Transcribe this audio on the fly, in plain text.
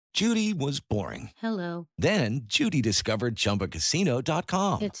Judy was boring. Hello. Then Judy discovered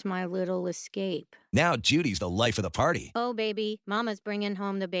ChumbaCasino.com. It's my little escape. Now Judy's the life of the party. Oh, baby, mama's bringing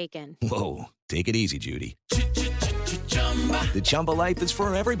home the bacon. Whoa, take it easy, Judy. The Chumba life is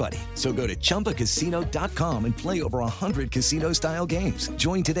for everybody. So go to ChumbaCasino.com and play over 100 casino-style games.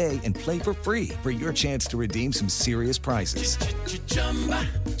 Join today and play for free for your chance to redeem some serious prizes.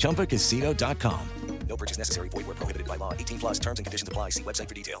 ChumbaCasino.com. No purchase necessary. Void where prohibited by law. 18+ terms and conditions apply. See website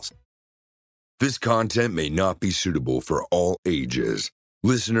for details. This content may not be suitable for all ages.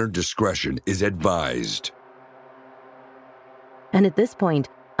 Listener discretion is advised. And at this point,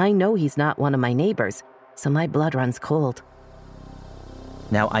 I know he's not one of my neighbors, so my blood runs cold.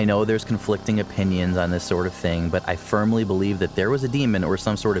 Now, I know there's conflicting opinions on this sort of thing, but I firmly believe that there was a demon or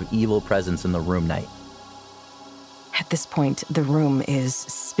some sort of evil presence in the room night. At this point, the room is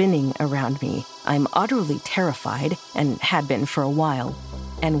spinning around me. I'm utterly terrified, and had been for a while,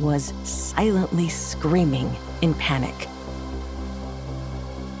 and was silently screaming in panic.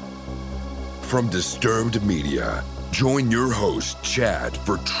 From Disturbed Media, join your host, Chad,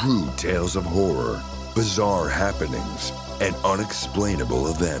 for true tales of horror, bizarre happenings, and unexplainable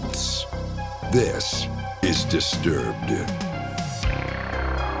events. This is Disturbed.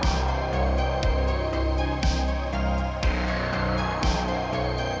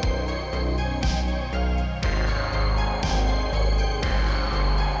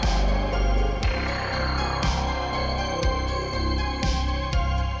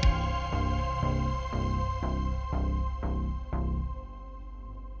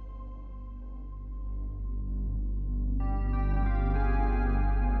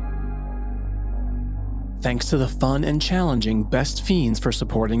 Thanks to the fun and challenging Best Fiends for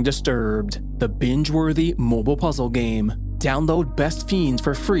supporting Disturbed, the binge-worthy mobile puzzle game. Download Best Fiends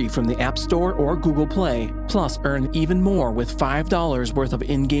for free from the App Store or Google Play. Plus, earn even more with $5 worth of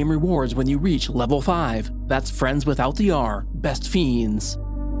in-game rewards when you reach level 5. That's friends without the R, Best Fiends.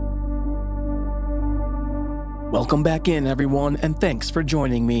 Welcome back in, everyone, and thanks for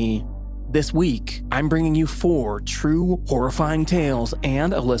joining me. This week, I'm bringing you 4 true, horrifying tales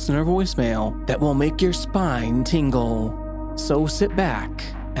and a listener voicemail that will make your spine tingle. So sit back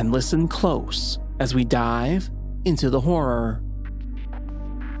and listen close as we dive into the horror.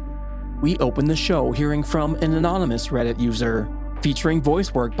 We open the show hearing from an anonymous Reddit user, featuring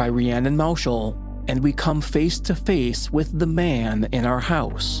voice work by Rhiannon Mauschel, and we come face to face with the man in our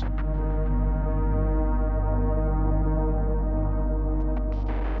house.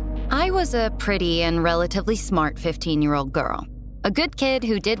 I was a pretty and relatively smart 15-year-old girl. A good kid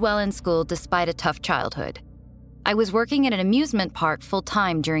who did well in school despite a tough childhood. I was working at an amusement park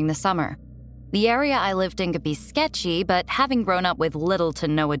full-time during the summer. The area I lived in could be sketchy, but having grown up with little to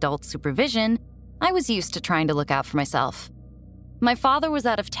no adult supervision, I was used to trying to look out for myself. My father was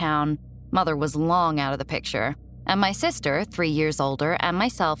out of town, mother was long out of the picture, and my sister, 3 years older, and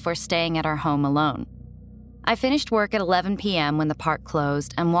myself were staying at our home alone. I finished work at 11 p.m. when the park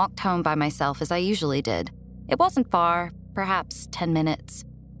closed and walked home by myself as I usually did. It wasn't far, perhaps 10 minutes.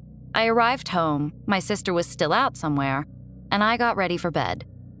 I arrived home, my sister was still out somewhere, and I got ready for bed,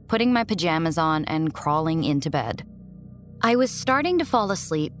 putting my pajamas on and crawling into bed. I was starting to fall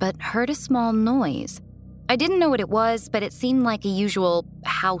asleep but heard a small noise. I didn't know what it was, but it seemed like a usual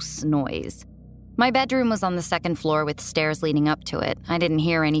house noise. My bedroom was on the second floor with stairs leading up to it. I didn't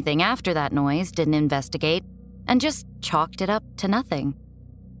hear anything after that noise, didn't investigate, and just chalked it up to nothing.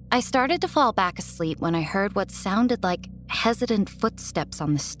 I started to fall back asleep when I heard what sounded like hesitant footsteps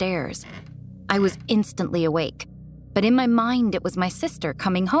on the stairs. I was instantly awake, but in my mind it was my sister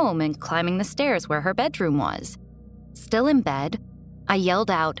coming home and climbing the stairs where her bedroom was. Still in bed, I yelled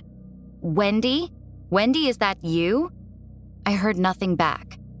out, "Wendy? Wendy, is that you?" I heard nothing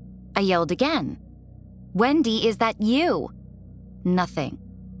back. I yelled again, "Wendy, is that you?" Nothing.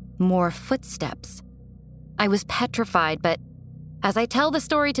 More footsteps. I was petrified, but as I tell the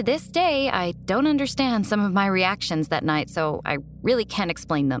story to this day, I don't understand some of my reactions that night, so I really can't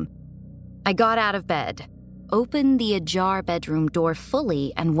explain them. I got out of bed, opened the ajar bedroom door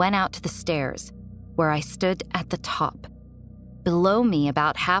fully, and went out to the stairs, where I stood at the top. Below me,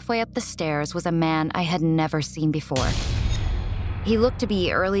 about halfway up the stairs, was a man I had never seen before. He looked to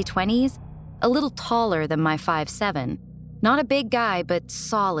be early 20s, a little taller than my 5'7", not a big guy, but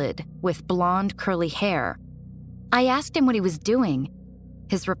solid, with blonde curly hair. I asked him what he was doing.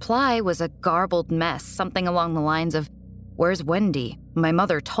 His reply was a garbled mess, something along the lines of, "Where's Wendy? My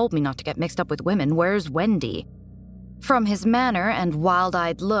mother told me not to get mixed up with women. Where's Wendy?" From his manner and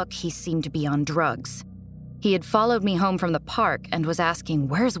wild-eyed look, he seemed to be on drugs. He had followed me home from the park and was asking,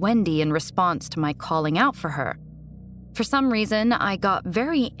 "Where's Wendy?" in response to my calling out for her. For some reason, I got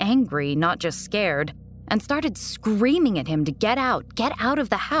very angry, not just scared, and started screaming at him to get out of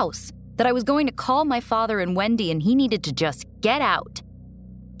the house, that I was going to call my father and Wendy and he needed to just get out.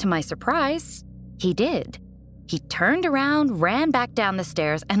 To my surprise, he did. He turned around, ran back down the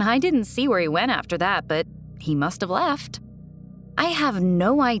stairs, and I didn't see where he went after that, but he must have left. I have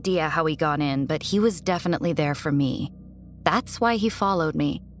no idea how he got in, but he was definitely there for me. That's why he followed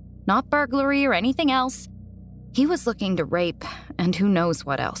me. Not burglary or anything else. He was looking to rape, and who knows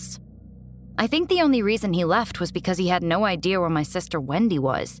what else. I think the only reason he left was because he had no idea where my sister Wendy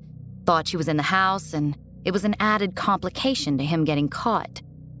was. Thought she was in the house, and it was an added complication to him getting caught.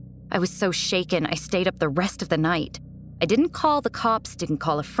 I was so shaken, I stayed up the rest of the night. I didn't call the cops, didn't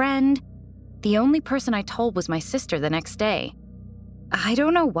call a friend. The only person I told was my sister the next day. I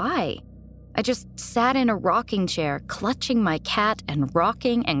don't know why. I just sat in a rocking chair, clutching my cat and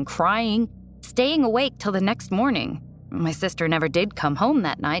rocking and crying, staying awake till the next morning. My sister never did come home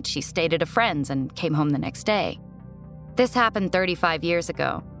that night. She stayed at a friend's and came home the next day. This happened 35 years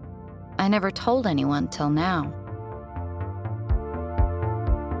ago. I never told anyone till now.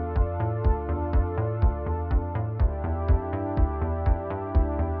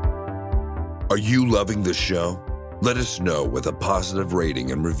 Are you loving the show? Let us know with a positive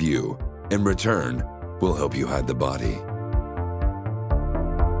rating and review. In return, we'll help you hide the body.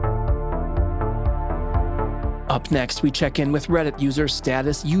 Up next, we check in with Reddit user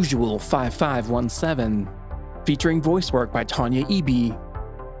StatusUsual5517, featuring voice work by Tanya Eby,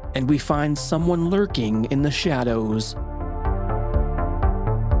 and we find someone lurking in the shadows.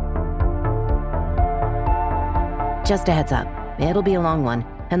 Just a heads up, it'll be a long one,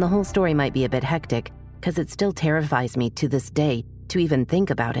 and the whole story might be a bit hectic, because it still terrifies me to this day to even think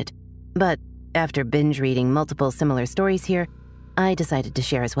about it. But after binge reading multiple similar stories here, I decided to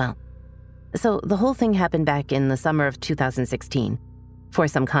share as well. So the whole thing happened back in the summer of 2016. For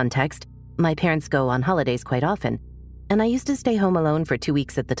some context, my parents go on holidays quite often, and I used to stay home alone for 2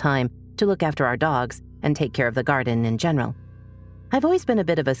 weeks at the time to look after our dogs and take care of the garden in general. I've always been a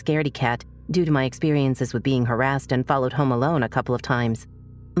bit of a scaredy cat due to my experiences with being harassed and followed home alone a couple of times.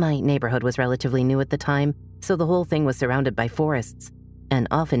 My neighborhood was relatively new at the time, so the whole thing was surrounded by forests, and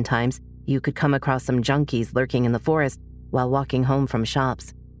oftentimes you could come across some junkies lurking in the forest while walking home from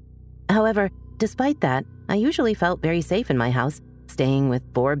shops. However, despite that, I usually felt very safe in my house, staying with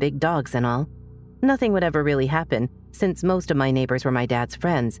 4 big dogs and all. Nothing would ever really happen, since most of my neighbors were my dad's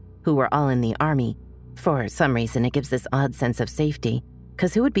friends, who were all in the army. For some reason, it gives this odd sense of safety,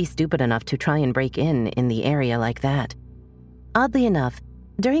 because who would be stupid enough to try and break in the area like that? Oddly enough,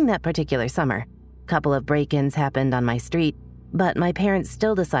 during that particular summer, a couple of break-ins happened on my street, but my parents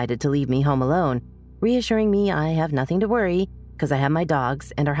still decided to leave me home alone, reassuring me I have nothing to worry because I have my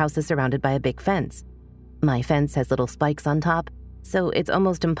dogs and our house is surrounded by a big fence. My fence has little spikes on top, so it's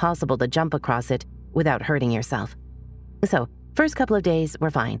almost impossible to jump across it without hurting yourself. So, first couple of days were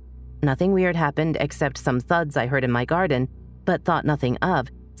fine. Nothing weird happened except some thuds I heard in my garden, but thought nothing of,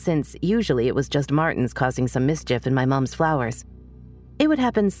 since usually it was just martins causing some mischief in my mom's flowers. It would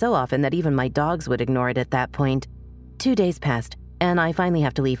happen so often that even my dogs would ignore it at that point. 2 days passed, and I finally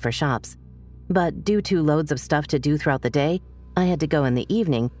have to leave for shops. But due to loads of stuff to do throughout the day, I had to go in the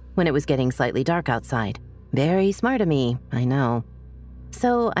evening when it was getting slightly dark outside. Very smart of me, I know.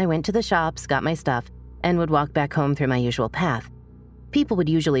 So I went to the shops, got my stuff, and would walk back home through my usual path. People would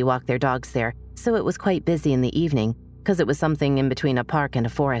usually walk their dogs there, so it was quite busy in the evening, because it was something in between a park and a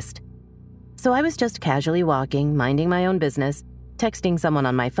forest. So I was just casually walking, minding my own business, texting someone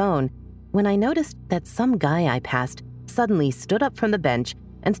on my phone, when I noticed that some guy I passed suddenly stood up from the bench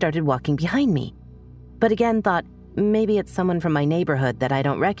and started walking behind me. But again thought, maybe it's someone from my neighborhood that I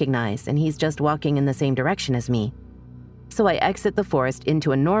don't recognize and he's just walking in the same direction as me. So I exit the forest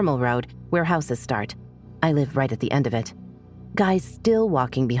into a normal road where houses start. I live right at the end of it. Guy's still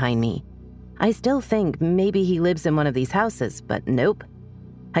walking behind me. I still think maybe he lives in one of these houses, but nope.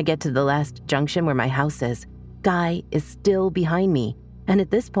 I get to the last junction where my house is. Guy is still behind me, and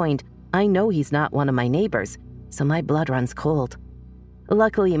at this point, I know he's not one of my neighbors, so my blood runs cold.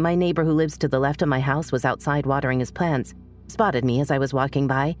 Luckily, my neighbor who lives to the left of my house was outside watering his plants, spotted me as I was walking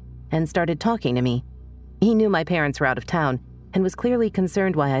by, and started talking to me. He knew my parents were out of town and was clearly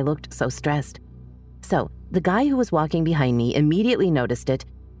concerned why I looked so stressed. So, the guy who was walking behind me immediately noticed it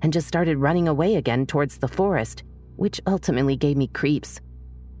and just started running away again towards the forest, which ultimately gave me creeps.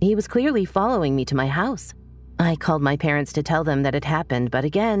 He was clearly following me to my house. I called my parents to tell them that it happened, but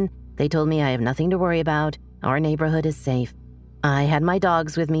again, they told me I have nothing to worry about, our neighborhood is safe. I had my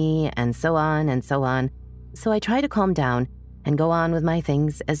dogs with me, and so on and so on, so I try to calm down and go on with my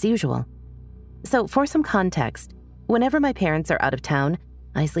things as usual. So for some context, Whenever my parents are out of town,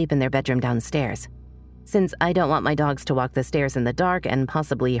 I sleep in their bedroom downstairs, since I don't want my dogs to walk the stairs in the dark and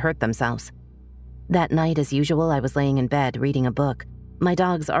possibly hurt themselves. That night, as usual, I was laying in bed reading a book, my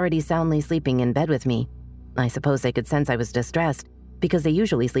dogs already soundly sleeping in bed with me. I suppose they could sense I was distressed, because they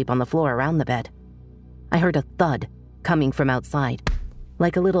usually sleep on the floor around the bed. I heard a thud coming from outside,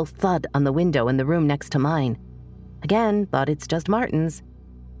 like a little thud on the window in the room next to mine. Again, thought it's just Martin's.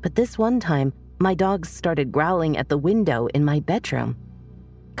 But this one time, my dogs started growling at the window in my bedroom.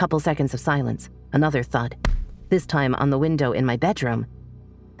 Couple seconds of silence, another thud, this time on the window in my bedroom.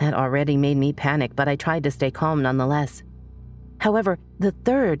 That already made me panic, but I tried to stay calm nonetheless. However, the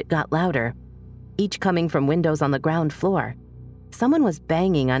third got louder, each coming from windows on the ground floor. Someone was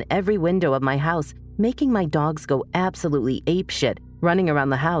banging on every window of my house, making my dogs go absolutely apeshit, running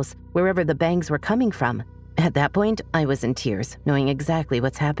around the house wherever the bangs were coming from. At that point, I was in tears, knowing exactly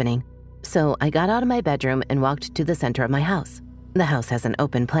what's happening. So I got out of my bedroom and walked to the center of my house. The house has an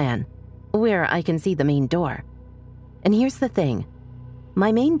open plan, where I can see the main door. And here's the thing.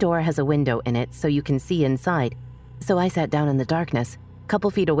 My main door has a window in it so you can see inside, so I sat down in the darkness, a couple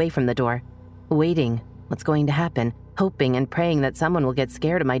feet away from the door, waiting what's going to happen, hoping and praying that someone will get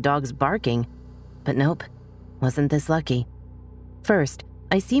scared of my dogs barking. But nope, wasn't this lucky. First,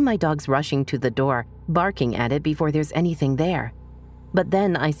 I see my dogs rushing to the door, barking at it before there's anything there. But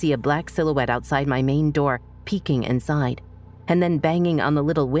then I see a black silhouette outside my main door, peeking inside, and then banging on the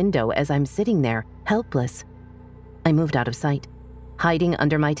little window as I'm sitting there, helpless. I moved out of sight, hiding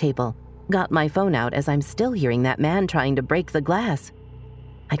under my table, got my phone out as I'm still hearing that man trying to break the glass.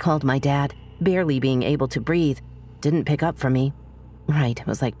 I called my dad, barely being able to breathe. Didn't pick up for me. Right, it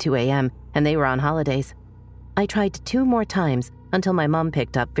was like 2 a.m., and they were on holidays. I tried 2 more times until my mom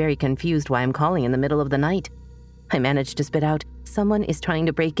picked up, very confused why I'm calling in the middle of the night. I managed to spit out, "Someone is trying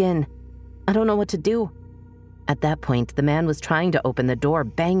to break in. I don't know what to do." At that point, the man was trying to open the door,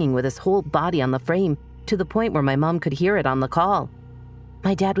 banging with his whole body on the frame, to the point where my mom could hear it on the call.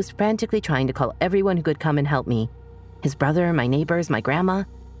 My dad was frantically trying to call everyone who could come and help me. His brother, my neighbors, my grandma.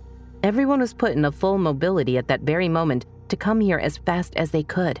 Everyone was put in a full mobility at that very moment to come here as fast as they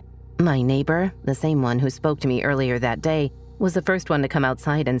could. My neighbor, the same one who spoke to me earlier that day, was the first one to come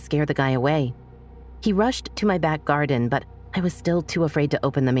outside and scare the guy away. He rushed to my back garden, but I was still too afraid to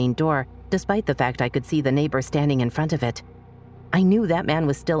open the main door, despite the fact I could see the neighbor standing in front of it. I knew that man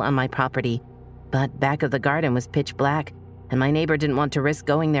was still on my property, but back of the garden was pitch black, and my neighbor didn't want to risk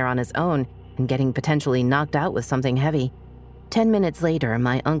going there on his own and getting potentially knocked out with something heavy. 10 minutes later,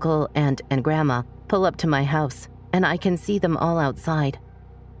 my uncle, aunt, and grandma pull up to my house, and I can see them all outside.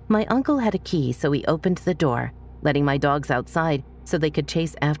 My uncle had a key, so he opened the door, letting my dogs outside so they could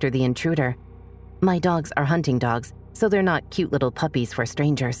chase after the intruder. My dogs are hunting dogs, so they're not cute little puppies for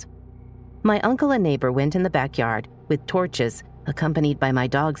strangers. My uncle and neighbor went in the backyard with torches, accompanied by my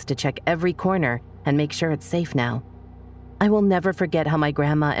dogs, to check every corner and make sure it's safe now. I will never forget how my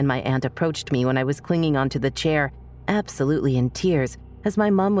grandma and my aunt approached me when I was clinging onto the chair, absolutely in tears, as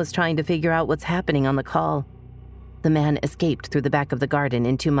my mom was trying to figure out what's happening on the call. The man escaped through the back of the garden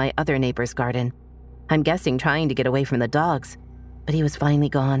into my other neighbor's garden. I'm guessing trying to get away from the dogs, but he was finally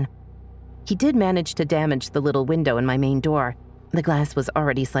gone. He did manage to damage the little window in my main door. The glass was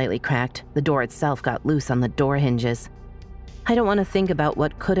already slightly cracked. The door itself got loose on the door hinges. I don't want to think about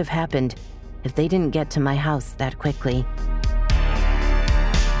what could have happened if they didn't get to my house that quickly.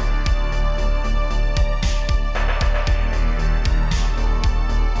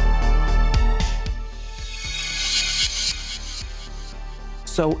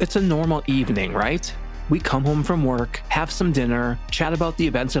 So it's a normal evening, right? We come home from work, have some dinner, chat about the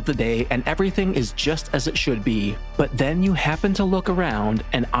events of the day, and everything is just as it should be. But then you happen to look around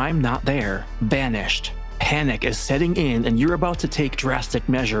and I'm not there, vanished. Panic is setting in and you're about to take drastic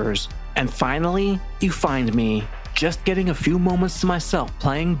measures. And finally, you find me, just getting a few moments to myself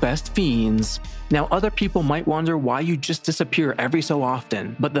playing Best Fiends. Now, other people might wonder why you just disappear every so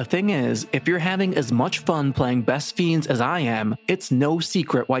often, but the thing is, if you're having as much fun playing Best Fiends as I am, it's no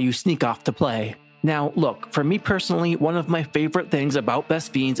secret why you sneak off to play. Now, look, for me personally, one of my favorite things about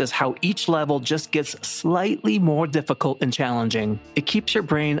Best Fiends is how each level just gets slightly more difficult and challenging. It keeps your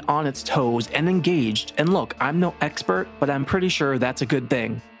brain on its toes and engaged, and look, I'm no expert, but I'm pretty sure that's a good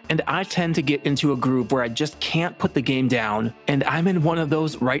thing. And I tend to get into a groove where I just can't put the game down, and I'm in one of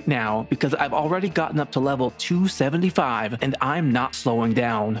those right now because I've already gotten up to level 275 and I'm not slowing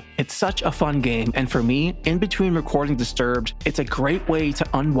down. It's such a fun game, and for me, in between recording Disturbed, it's a great way to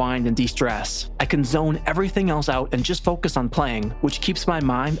unwind and de-stress. I can zone everything else out and just focus on playing, which keeps my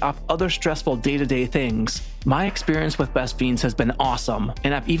mind off other stressful day-to-day things. My experience with Best Fiends has been awesome,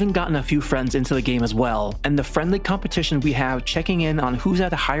 and I've even gotten a few friends into the game as well, and the friendly competition we have checking in on who's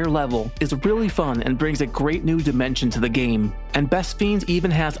at a higher level is really fun and brings a great new dimension to the game. And Best Fiends even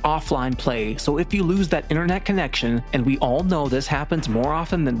has offline play, so if you lose that internet connection, and we all know this happens more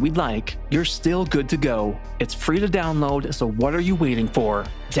often than we'd like, you're still good to go. It's free to download, so what are you waiting for?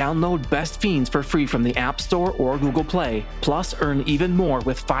 Download Best Fiends for free from the App Store or Google Play, plus earn even more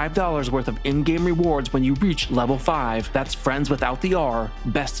with $5 worth of in-game rewards when you reach level 5. That's friends without the R.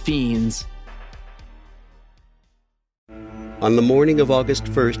 Best Fiends. On the morning of August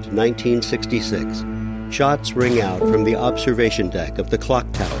 1st, 1966, shots ring out from the observation deck of the clock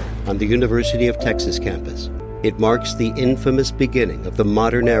tower on the University of Texas campus. It marks the infamous beginning of the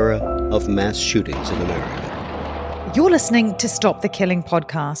modern era of mass shootings in America. You're listening to Stop the Killing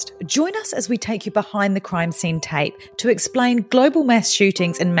podcast. Join us as we take you behind the crime scene tape to explain global mass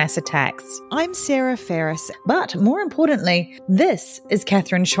shootings and mass attacks. I'm Sarah Ferris, but more importantly, this is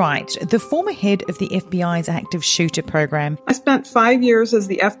Catherine Schweit, the former head of the FBI's active shooter program. I spent 5 years as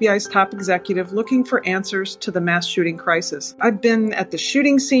the FBI's top executive looking for answers to the mass shooting crisis. I've been at the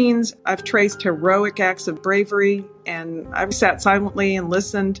shooting scenes, I've traced heroic acts of bravery, and I've sat silently and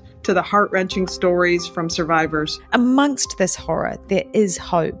listened to the heart-wrenching stories from survivors. Amongst this horror, there is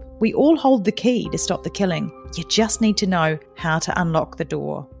hope. We all hold the key to stop the killing. You just need to know how to unlock the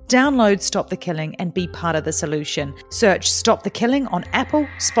door. Download Stop the Killing and be part of the solution. Search Stop the Killing on Apple,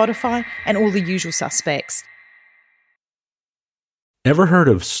 Spotify, and all the usual suspects. Ever heard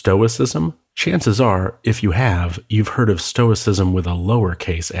of Stoicism? Chances are, if you have, you've heard of Stoicism with a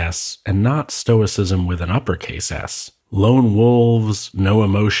lowercase s and not Stoicism with an uppercase S. Lone wolves, no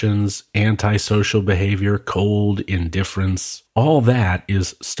emotions, antisocial behavior, cold indifference. All that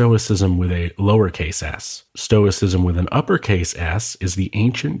is Stoicism with a lowercase s. Stoicism with an uppercase S is the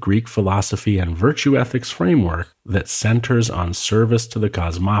ancient Greek philosophy and virtue ethics framework that centers on service to the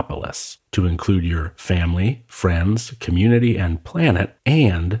cosmopolis, to include your family, friends, community, and planet,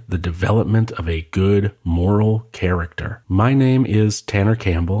 and the development of a good moral character. My name is Tanner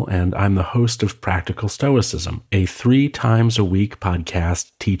Campbell, and I'm the host of Practical Stoicism, a 3 times a week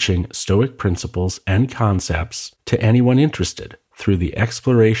podcast teaching Stoic principles and concepts to anyone interested through the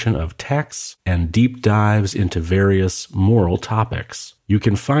exploration of texts and deep dives into various moral topics. You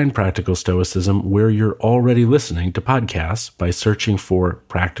can find Practical Stoicism where you're already listening to podcasts by searching for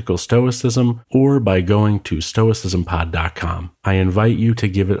Practical Stoicism or by going to stoicismpod.com. I invite you to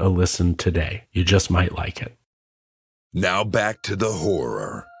give it a listen today. You just might like it. Now back to the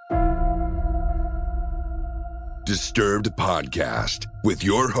horror. Disturbed Podcast with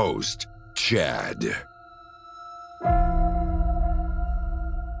your host, Chad.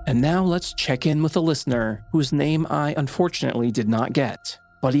 And now let's check in with a listener whose name I unfortunately did not get,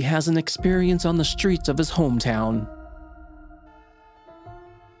 but he has an experience on the streets of his hometown.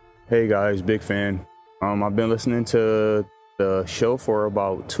 Hey guys, big fan. I've been listening to the show for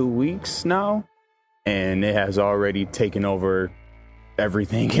about 2 weeks now, and it has already taken over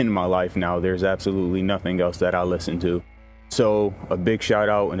everything in my life now. There's absolutely nothing else that I listen to. So a big shout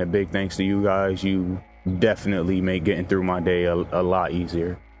out and a big thanks to you guys. You definitely make getting through my day a lot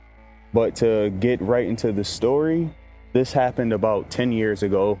easier. But to get right into the story, this happened about 10 years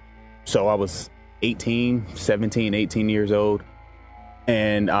ago. So I was 17, 18 years old.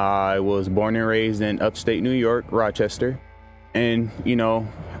 And I was born and raised in upstate New York, Rochester. And, you know,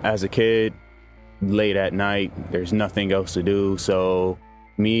 as a kid, late at night, there's nothing else to do. So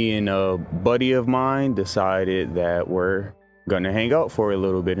me and a buddy of mine decided that we're going to hang out for a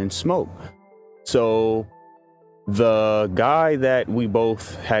little bit and smoke. So the guy that we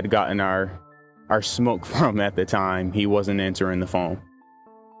both had gotten our smoke from at the time, he wasn't answering the phone.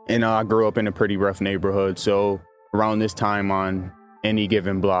 And I grew up in a pretty rough neighborhood. So around this time on any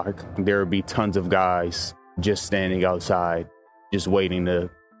given block, there would be tons of guys just standing outside, just waiting to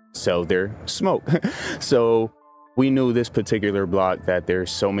sell their smoke. So we knew this particular block that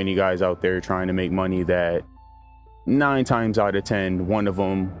there's so many guys out there trying to make money that 9 times out of 10, one of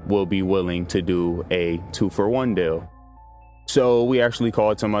them will be willing to do a 2-for-1 deal. So we actually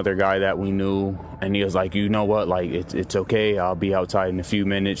called some other guy that we knew, and he was like, you know what, like, it's okay. I'll be outside in a few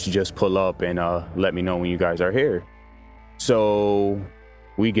minutes. Just pull up and let me know when you guys are here. So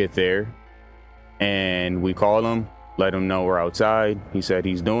we get there and we call him, let him know we're outside. He said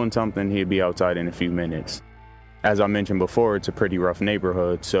he's doing something. He'll be outside in a few minutes. As I mentioned before, it's a pretty rough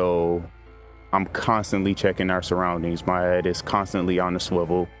neighborhood, so I'm constantly checking our surroundings. My head is constantly on the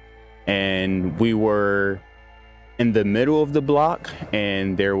swivel. And we were in the middle of the block,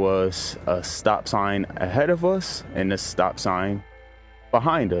 and there was a stop sign ahead of us and a stop sign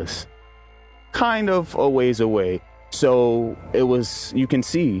behind us. kind of a ways away. So it was, you can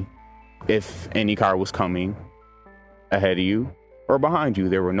see if any car was coming ahead of you or behind you.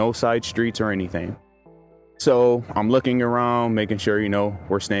 There were no side streets or anything. So I'm looking around, making sure,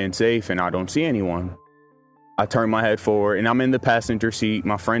 we're staying safe, and I don't see anyone. I turn my head forward, and I'm in the passenger seat.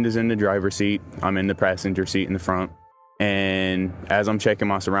 My friend is in the driver's seat. I'm in the passenger seat in the front. And as I'm checking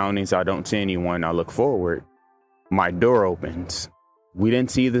my surroundings, I don't see anyone. I look forward. My door opens. We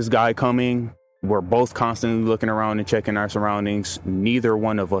didn't see this guy coming. We're both constantly looking around and checking our surroundings. Neither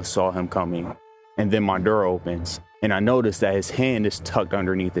one of us saw him coming. And then my door opens, and I notice that his hand is tucked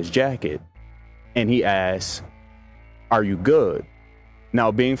underneath his jacket. And he asks, "Are you good?"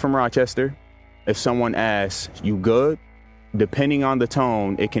 Now, being from Rochester, if someone asks, "You good?" depending on the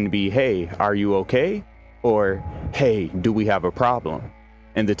tone, it can be, "Hey, are you okay?" Or, "Hey, do we have a problem?"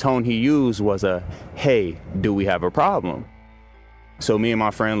 And the tone he used was a, "Hey, do we have a problem?" So me and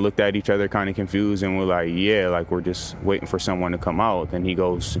my friend looked at each other kind of confused, and we're like, "Yeah, like we're just waiting for someone to come out." And he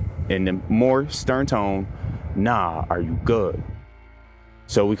goes in the more stern tone, "Nah, are you good?"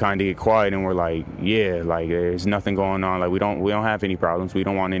 So we kind of get quiet, and we're like, "Yeah, like there's nothing going on. Like we don't have any problems. We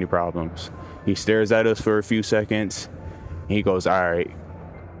don't want any problems." He stares at us for a few seconds. He goes, "All right,"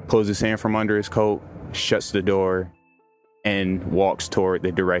 pulls his hand from under his coat, shuts the door, and walks toward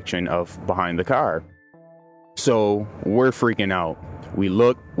the direction of behind the car. So we're freaking out. We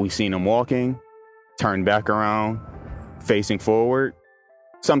look, we seen him walking, turned back around, facing forward.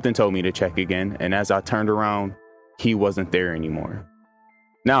 Something told me to check again, and as I turned around, he wasn't there anymore.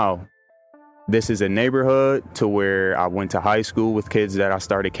 Now, this is a neighborhood to where I went to high school with kids that I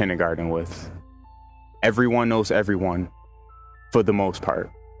started kindergarten with. Everyone knows everyone, for the most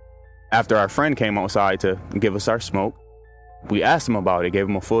part. After our friend came outside to give us our smoke, we asked him about it, gave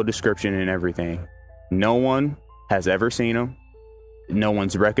him a full description and everything. No one has ever seen him. No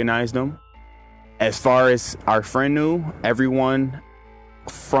one's recognized him. As far as our friend knew, everyone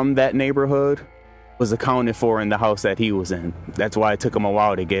from that neighborhood was accounted for in the house that he was in. That's why it took them a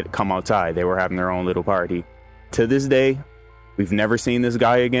while to come outside. They were having their own little party. To this day, we've never seen this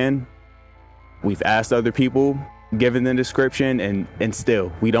guy again. We've asked other people, given the description, and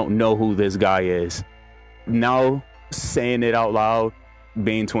still, we don't know who this guy is. Now, saying it out loud,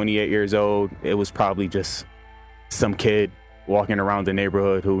 being 28 years old, it was probably just some kid walking around the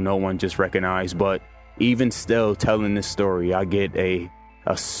neighborhood who no one just recognized. But even still, telling this story, I get a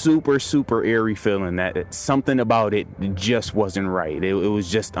super, super eerie feeling that something about it just wasn't right. It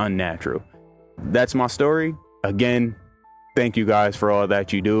was just unnatural. That's my story. Again, thank you guys for all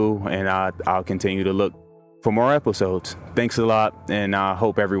that you do, and I'll continue to look for more episodes. Thanks a lot, and I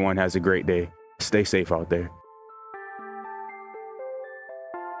hope everyone has a great day. Stay safe out there.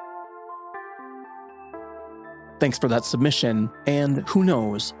 Thanks for that submission, and who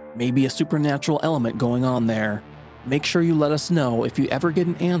knows, maybe a supernatural element going on there. Make sure you let us know if you ever get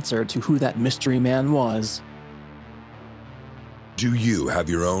an answer to who that mystery man was. Do you have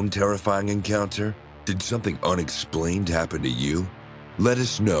your own terrifying encounter? Did something unexplained happen to you? Let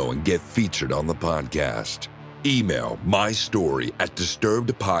us know and get featured on the podcast. Email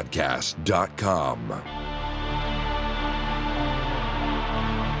mystory@disturbedpodcast.com.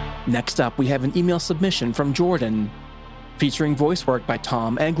 Next up, we have an email submission from Jordan, featuring voice work by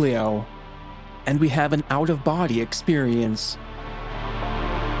Tom Eglio. And we have an out-of-body experience.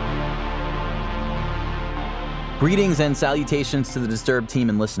 Greetings and salutations to the Disturbed team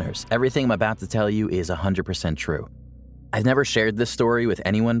and listeners. Everything I'm about to tell you is 100% true. I've never shared this story with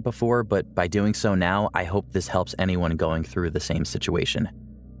anyone before, but by doing so now, I hope this helps anyone going through the same situation.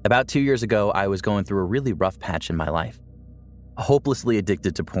 About 2 years ago, I was going through a really rough patch in my life. Hopelessly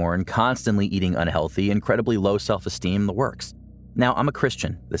addicted to porn, constantly eating unhealthy, incredibly low self-esteem, the works. Now, I'm a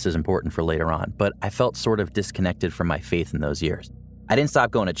Christian. This is important for later on, but I felt sort of disconnected from my faith in those years. I didn't stop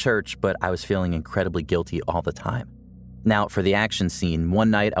going to church, but I was feeling incredibly guilty all the time. Now, for the action scene,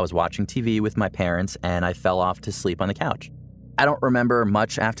 one night I was watching TV with my parents and I fell off to sleep on the couch. I don't remember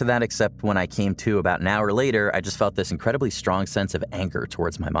much after that, except when I came to about an hour later, I just felt this incredibly strong sense of anger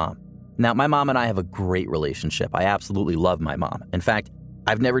towards my mom. Now, my mom and I have a great relationship. I absolutely love my mom. In fact,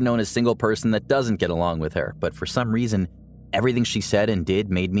 I've never known a single person that doesn't get along with her, but for some reason, everything she said and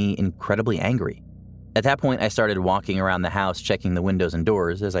did made me incredibly angry. At that point, I started walking around the house, checking the windows and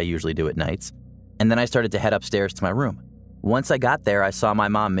doors, as I usually do at nights, and then I started to head upstairs to my room. Once I got there, I saw my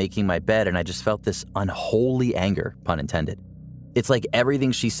mom making my bed, and I just felt this unholy anger, pun intended. It's like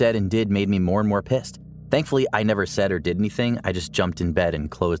everything she said and did made me more and more pissed. Thankfully, I never said or did anything. I just jumped in bed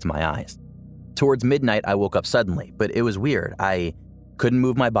and closed my eyes. Towards midnight, I woke up suddenly, but it was weird. I couldn't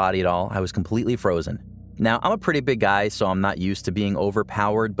move my body at all. I was completely frozen. Now, I'm a pretty big guy, so I'm not used to being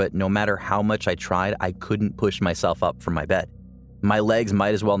overpowered, but no matter how much I tried, I couldn't push myself up from my bed. My legs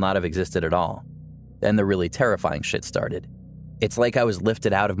might as well not have existed at all. Then the really terrifying shit started. It's like I was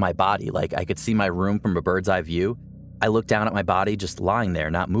lifted out of my body, like I could see my room from a bird's eye view. I looked down at my body just lying there,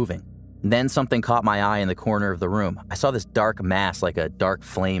 not moving. Then something caught my eye in the corner of the room. I saw this dark mass like a dark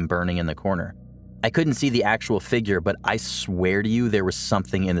flame burning in the corner. I couldn't see the actual figure, but I swear to you there was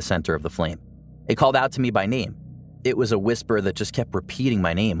something in the center of the flame. It called out to me by name. It was a whisper that just kept repeating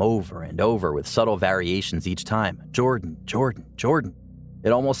my name over and over with subtle variations each time. Jordan, Jordan, Jordan.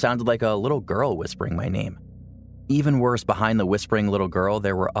 It almost sounded like a little girl whispering my name. Even worse, behind the whispering little girl,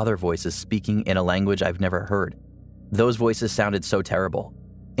 there were other voices speaking in a language I've never heard. Those voices sounded so terrible.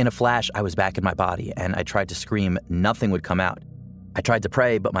 In a flash, I was back in my body, and I tried to scream. Nothing would come out. I tried to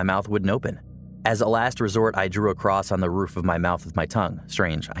pray, but my mouth wouldn't open. As a last resort, I drew a cross on the roof of my mouth with my tongue.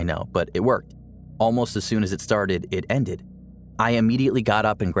 Strange, I know, but it worked. Almost as soon as it started, it ended. I immediately got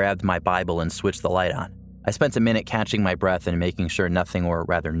up and grabbed my Bible and switched the light on. I spent a minute catching my breath and making sure nothing, or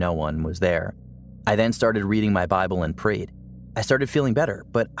rather no one, was there. I then started reading my Bible and prayed. I started feeling better,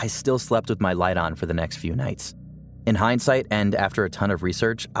 but I still slept with my light on for the next few nights. In hindsight, and after a ton of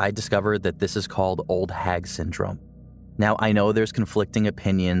research, I discovered that this is called old hag syndrome. Now, I know there's conflicting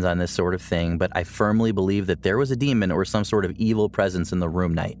opinions on this sort of thing, but I firmly believe that there was a demon or some sort of evil presence in the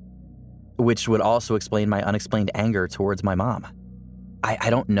room night, which would also explain my unexplained anger towards my mom.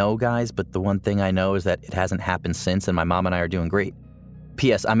 I don't know, guys, but the one thing I know is that it hasn't happened since, and my mom and I are doing great.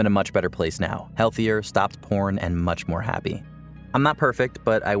 P.S. I'm in a much better place now, healthier, stopped porn, and much more happy. I'm not perfect,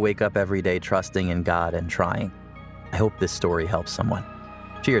 but I wake up every day trusting in God and trying. I hope this story helps someone.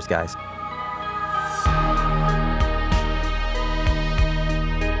 Cheers, guys.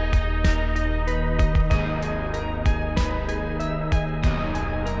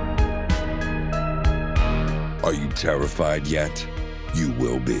 Are you terrified yet? You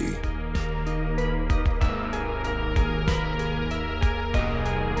will be.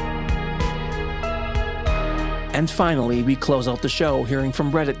 And finally, we close out the show hearing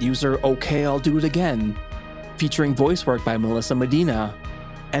from Reddit user OK I'll Do It Again, featuring voice work by Melissa Medina,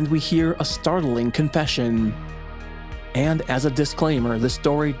 and we hear a startling confession. And as a disclaimer, the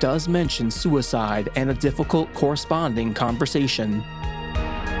story does mention suicide and a difficult corresponding conversation.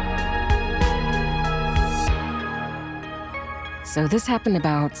 So this happened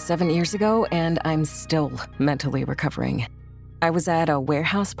about 7 years ago, and I'm still mentally recovering. I was at a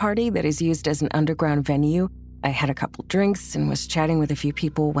warehouse party that is used as an underground venue. I had a couple drinks and was chatting with a few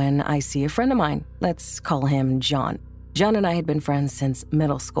people when I see a friend of mine. Let's call him John. John and I had been friends since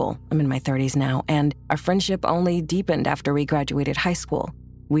middle school. I'm in my 30s now, and our friendship only deepened after we graduated high school.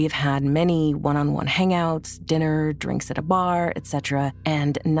 We've had many one-on-one hangouts, dinner, drinks at a bar, etc.,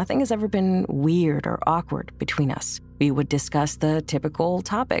 and nothing has ever been weird or awkward between us. We would discuss the typical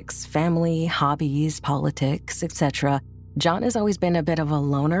topics, family, hobbies, politics, etc. John has always been a bit of a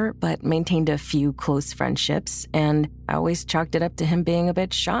loner, but maintained a few close friendships, and I always chalked it up to him being a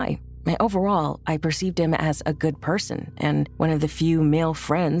bit shy. Overall, I perceived him as a good person and one of the few male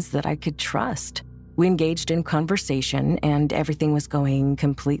friends that I could trust. We engaged in conversation, and everything was going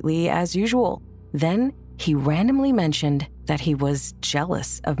completely as usual. Then, he randomly mentioned that he was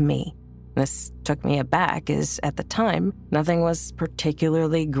jealous of me. This took me aback, as at the time, nothing was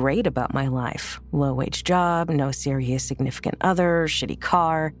particularly great about my life. Low-wage job, no serious significant other, shitty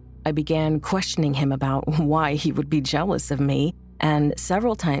car. I began questioning him about why he would be jealous of me, and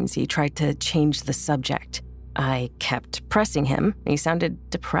several times he tried to change the subject. I kept pressing him. He sounded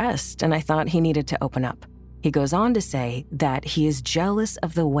depressed, and I thought he needed to open up. He goes on to say that he is jealous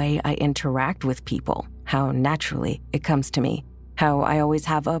of the way I interact with people, how naturally it comes to me, how I always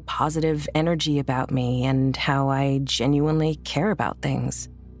have a positive energy about me, and how I genuinely care about things.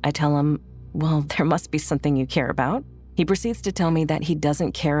 I tell him, well, there must be something you care about. He proceeds to tell me that he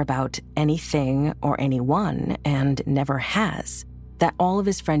doesn't care about anything or anyone, and never has. That all of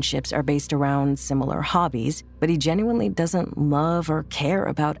his friendships are based around similar hobbies, but he genuinely doesn't love or care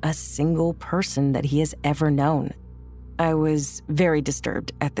about a single person that he has ever known. I was very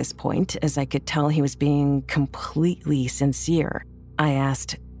disturbed at this point, as I could tell he was being completely sincere. I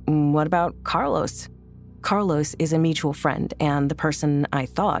asked, what about Carlos? Carlos is a mutual friend and the person I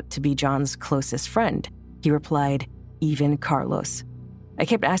thought to be John's closest friend. He replied, even Carlos. I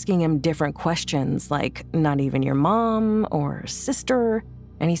kept asking him different questions like, not even your mom or sister?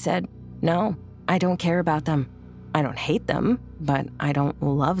 And he said, no, I don't care about them. I don't hate them, but I don't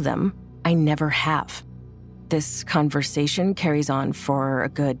love them. I never have. This conversation carries on for a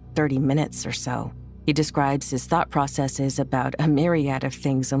good 30 minutes or so. He describes his thought processes about a myriad of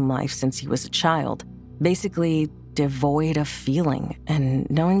things in life since he was a child. basically devoid of feeling and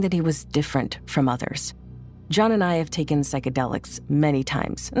knowing that he was different from others. John and I have taken psychedelics many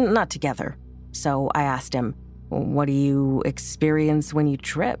times, not together. So I asked him, "What do you experience when you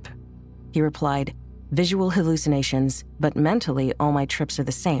trip?" He replied, "Visual hallucinations, but mentally all my trips are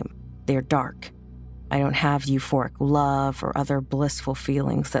the same. They're dark. I don't have euphoric love or other blissful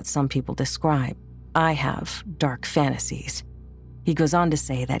feelings that some people describe. I have dark fantasies." He goes on to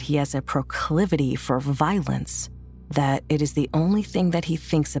say that he has a proclivity for violence, that it is the only thing that he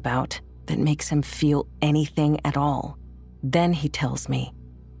thinks about that makes him feel anything at all. Then he tells me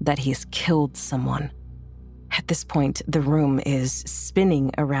that he has killed someone. At this point, the room is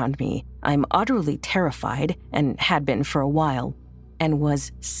spinning around me. I'm utterly terrified, and had been for a while, and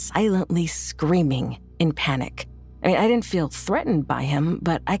was silently screaming in panic. I didn't feel threatened by him,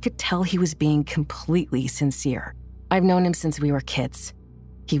 but I could tell he was being completely sincere. I've known him since we were kids.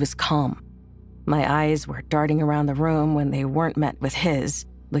 He was calm. My eyes were darting around the room when they weren't met with his,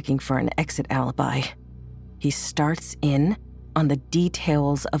 looking for an exit alibi. He starts in on the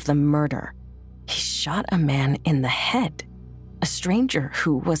details of the murder. He shot a man in the head, a stranger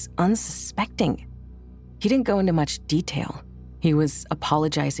who was unsuspecting. He didn't go into much detail. He was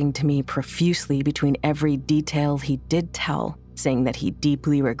apologizing to me profusely between every detail he did tell, saying that he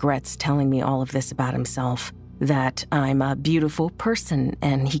deeply regrets telling me all of this about himself, that I'm a beautiful person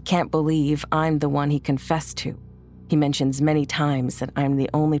and he can't believe I'm the one he confessed to. He mentions many times that I'm the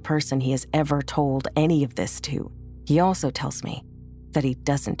only person he has ever told any of this to. He also tells me that he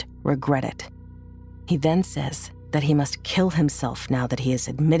doesn't regret it. He then says that he must kill himself now that he has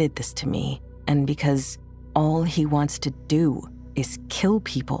admitted this to me, and because all he wants to do is kill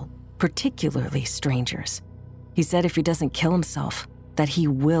people, particularly strangers. He said if he doesn't kill himself, that he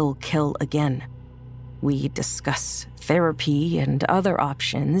will kill again. We discuss therapy and other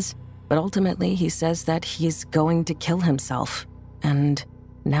options, but ultimately he says that he's going to kill himself, and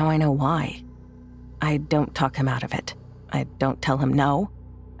now I know why. I don't talk him out of it. I don't tell him no.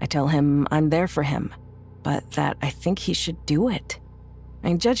 I tell him I'm there for him, but that I think he should do it.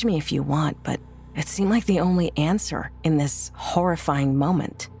 Judge me if you want, but it seemed like the only answer in this horrifying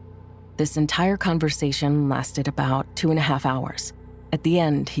moment. This entire conversation lasted about 2.5 hours. At the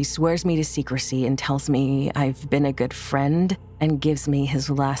end, he swears me to secrecy and tells me I've been a good friend and gives me his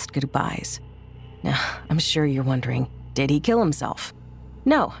last goodbyes. Now, I'm sure you're wondering, did he kill himself?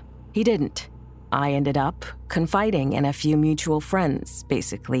 No, he didn't. I ended up confiding in a few mutual friends,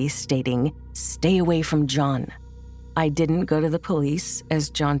 basically stating, "Stay away from John." I didn't go to the police, as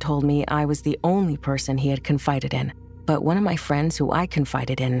John told me I was the only person he had confided in, but one of my friends who I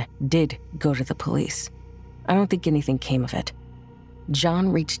confided in did go to the police. I don't think anything came of it.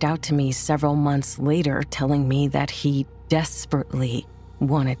 John reached out to me several months later telling me that he desperately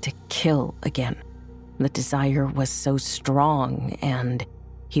wanted to kill again. The desire was so strong and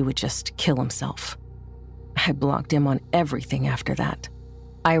he would just kill himself. I blocked him on everything after that.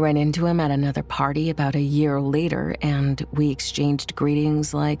 I ran into him at another party about a year later and we exchanged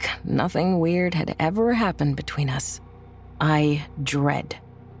greetings like nothing weird had ever happened between us. I dread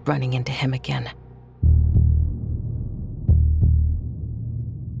running into him again.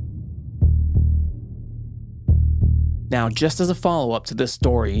 Now, just as a follow-up to this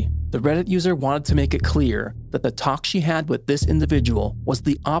story, the Reddit user wanted to make it clear that the talk she had with this individual was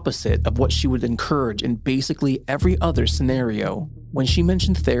the opposite of what she would encourage in basically every other scenario. When she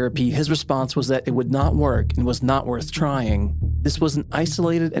mentioned therapy, his response was that it would not work and was not worth trying. This was an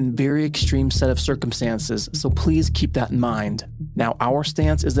isolated and very extreme set of circumstances, so please keep that in mind. Now, our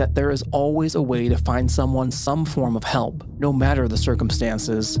stance is that there is always a way to find someone some form of help, no matter the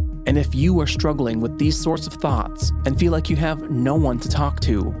circumstances. And if you are struggling with these sorts of thoughts and feel like you have no one to talk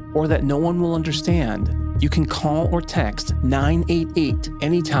to, or that no one will understand, you can call or text 988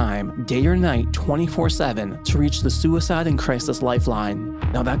 anytime, day or night, 24/7 to reach the Suicide and Crisis Lifeline.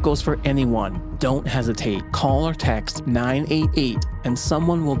 Now that goes for anyone. Don't hesitate. Call or text 988 and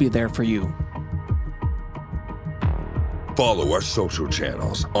someone will be there for you. Follow our social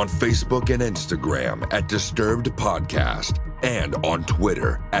channels on Facebook and Instagram at Disturbed Podcast and on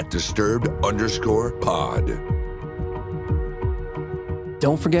Twitter at Disturbed_pod.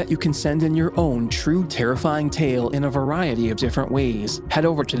 Don't forget you can send in your own true terrifying tale in a variety of different ways. Head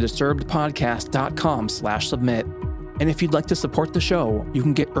over to disturbedpodcast.com/submit. And if you'd like to support the show, you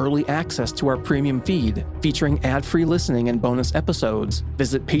can get early access to our premium feed featuring ad-free listening and bonus episodes.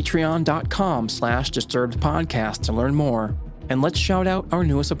 Visit patreon.com/disturbedpodcast to learn more. And let's shout out our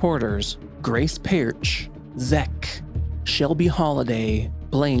newest supporters: Grace Perch, Zek, Shelby Holiday,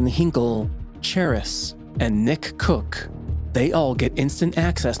 Blaine Hinkle, Cheris, and Nick Cook. They all get instant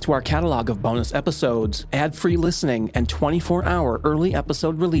access to our catalog of bonus episodes, ad-free listening, and 24-hour early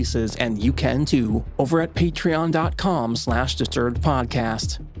episode releases, and you can too, over at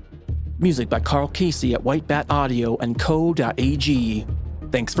patreon.com/disturbedpodcast. Music by Carl Casey at White Bat Audio and co.ag.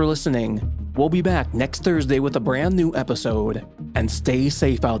 Thanks for listening. We'll be back next Thursday with a brand new episode. And stay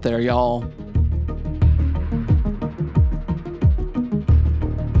safe out there, y'all.